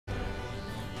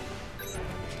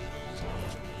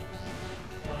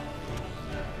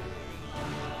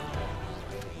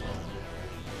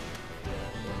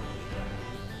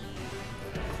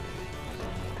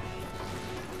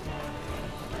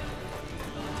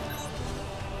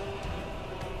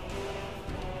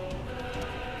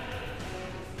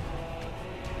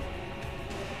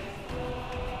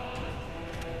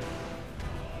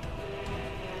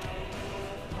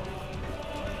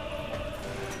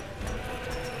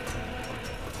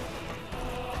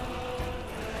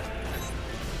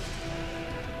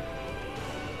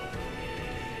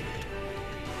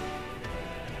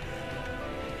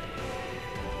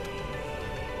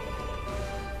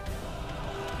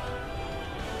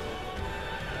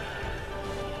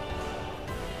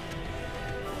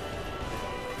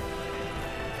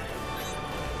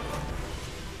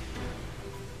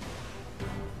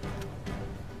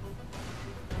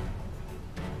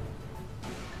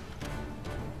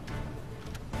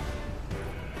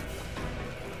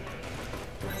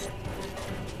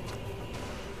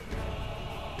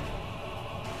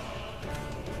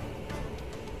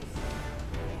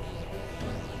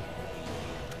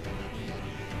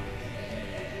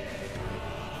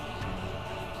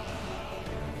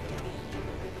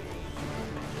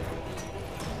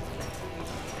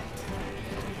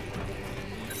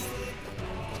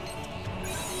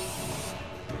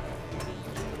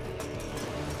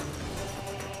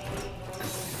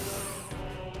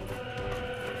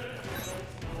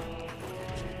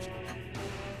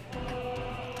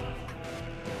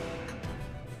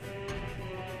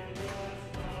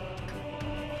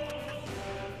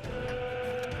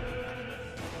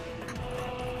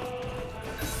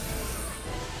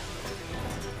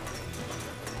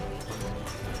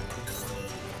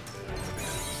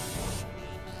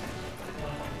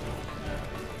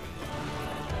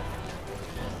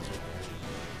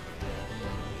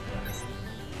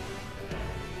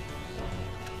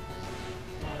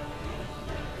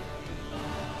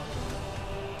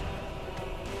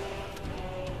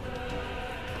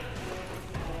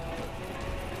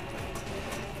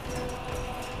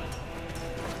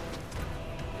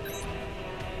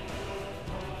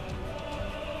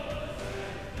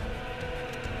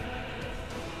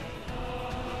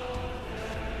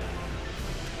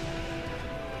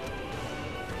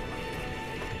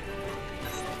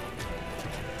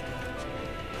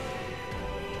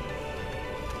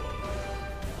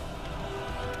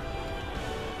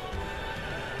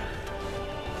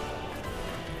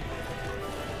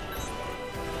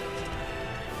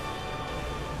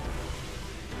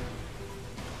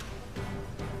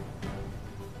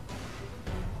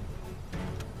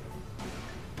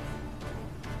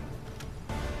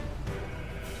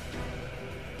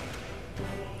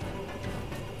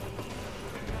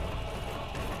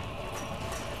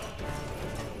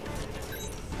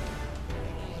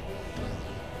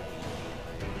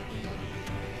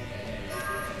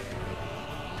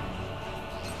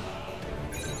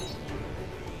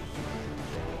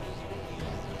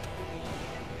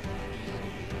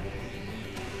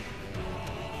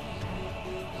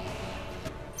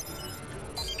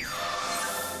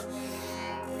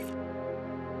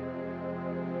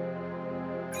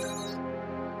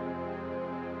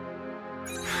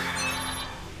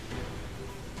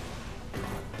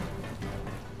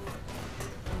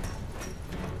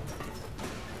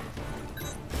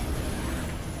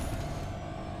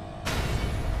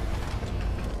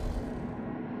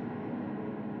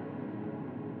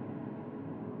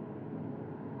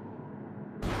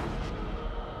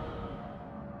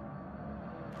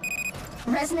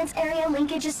Resonance area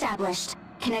linkage established.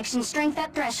 Connection strength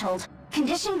at threshold.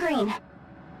 Condition green.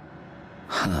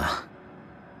 Huh.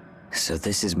 So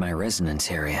this is my resonance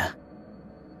area.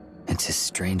 It's as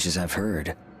strange as I've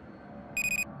heard.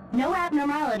 No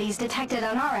abnormalities detected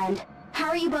on our end. How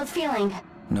are you both feeling?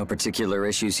 No particular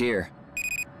issues here.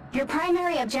 Your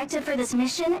primary objective for this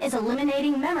mission is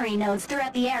eliminating memory nodes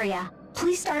throughout the area.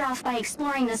 Please start off by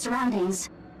exploring the surroundings.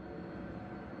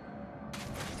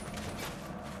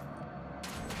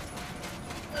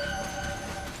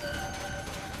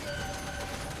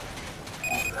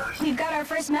 We've got our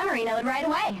first memory node right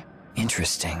away.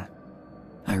 Interesting.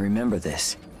 I remember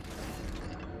this.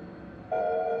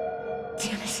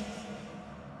 Damn it.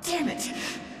 Damn it!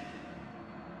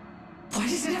 Why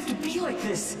does it have to be like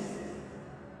this?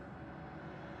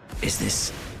 Is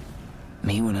this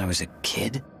me when I was a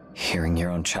kid? Hearing your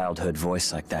own childhood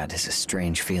voice like that is a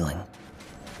strange feeling.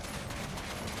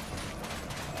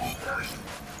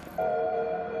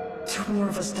 Two more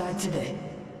of us died today.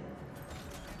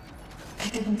 They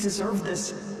didn't deserve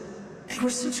this. They were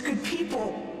such good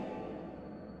people.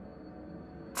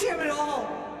 Damn it all!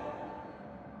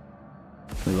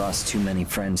 We lost too many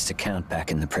friends to count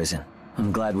back in the prison.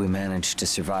 I'm glad we managed to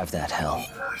survive that hell.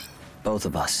 Both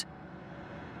of us.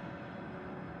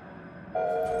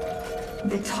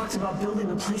 They talked about building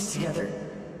a place together,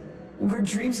 where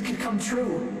dreams could come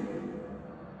true.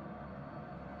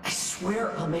 I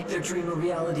swear I'll make their dream a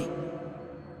reality.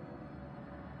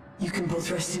 You can both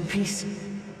rest in peace.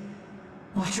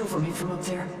 Watch over me from up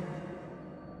there.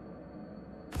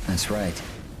 That's right.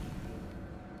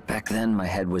 Back then, my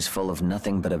head was full of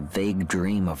nothing but a vague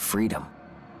dream of freedom.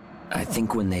 I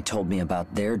think when they told me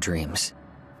about their dreams,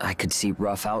 I could see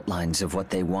rough outlines of what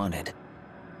they wanted.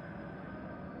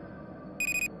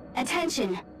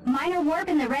 Attention! Minor warp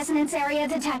in the resonance area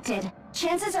detected.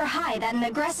 Chances are high that an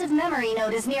aggressive memory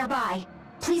node is nearby.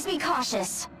 Please be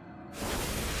cautious.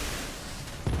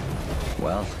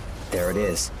 Well, there it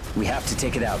is. We have to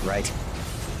take it out, right?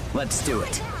 Let's do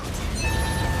it.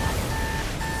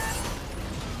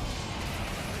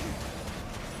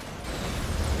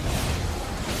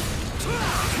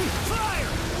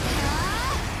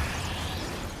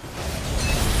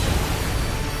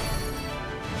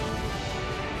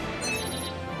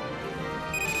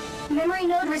 Memory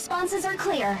node responses are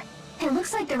clear. It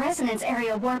looks like the resonance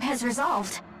area warp has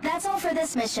resolved. That's all for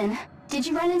this mission. Did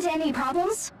you run into any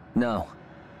problems? No.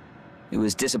 It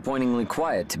was disappointingly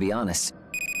quiet, to be honest.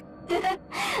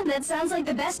 That sounds like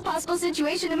the best possible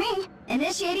situation to me.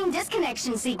 Initiating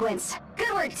disconnection sequence.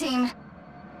 Good work, team.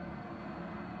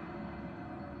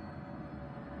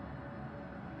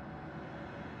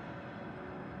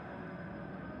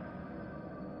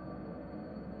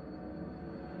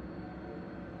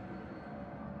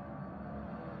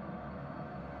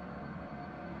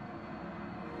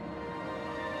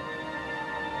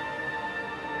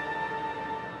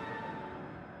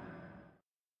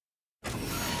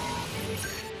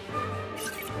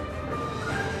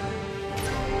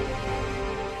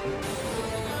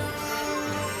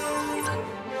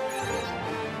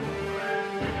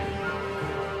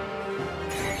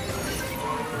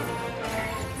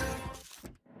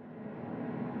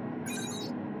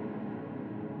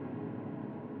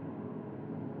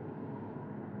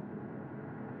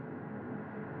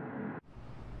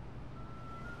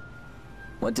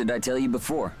 What did I tell you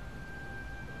before?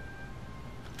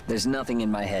 There's nothing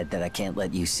in my head that I can't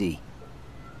let you see.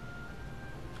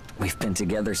 We've been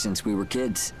together since we were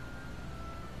kids.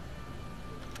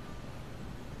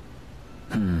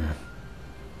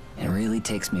 It really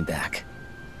takes me back.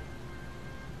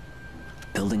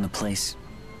 Building a place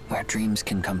where dreams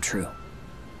can come true.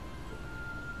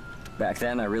 Back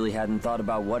then, I really hadn't thought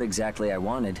about what exactly I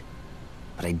wanted,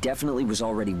 but I definitely was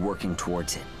already working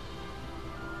towards it.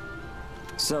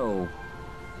 So,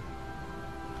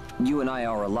 you and I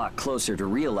are a lot closer to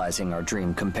realizing our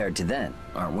dream compared to then,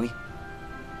 aren't we?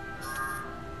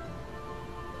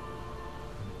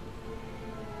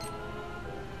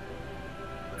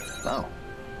 Oh,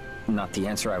 not the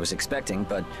answer I was expecting,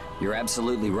 but you're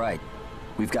absolutely right.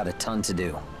 We've got a ton to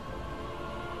do.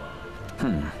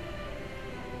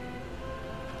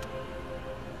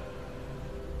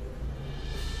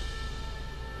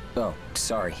 Oh,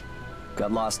 sorry.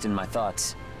 Got lost in my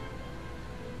thoughts.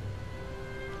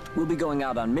 We'll be going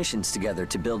out on missions together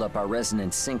to build up our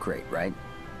resonance sync rate, right?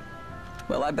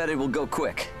 Well, I bet it will go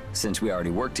quick, since we already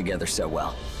work together so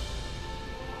well.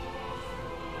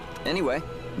 Anyway,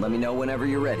 let me know whenever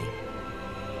you're ready.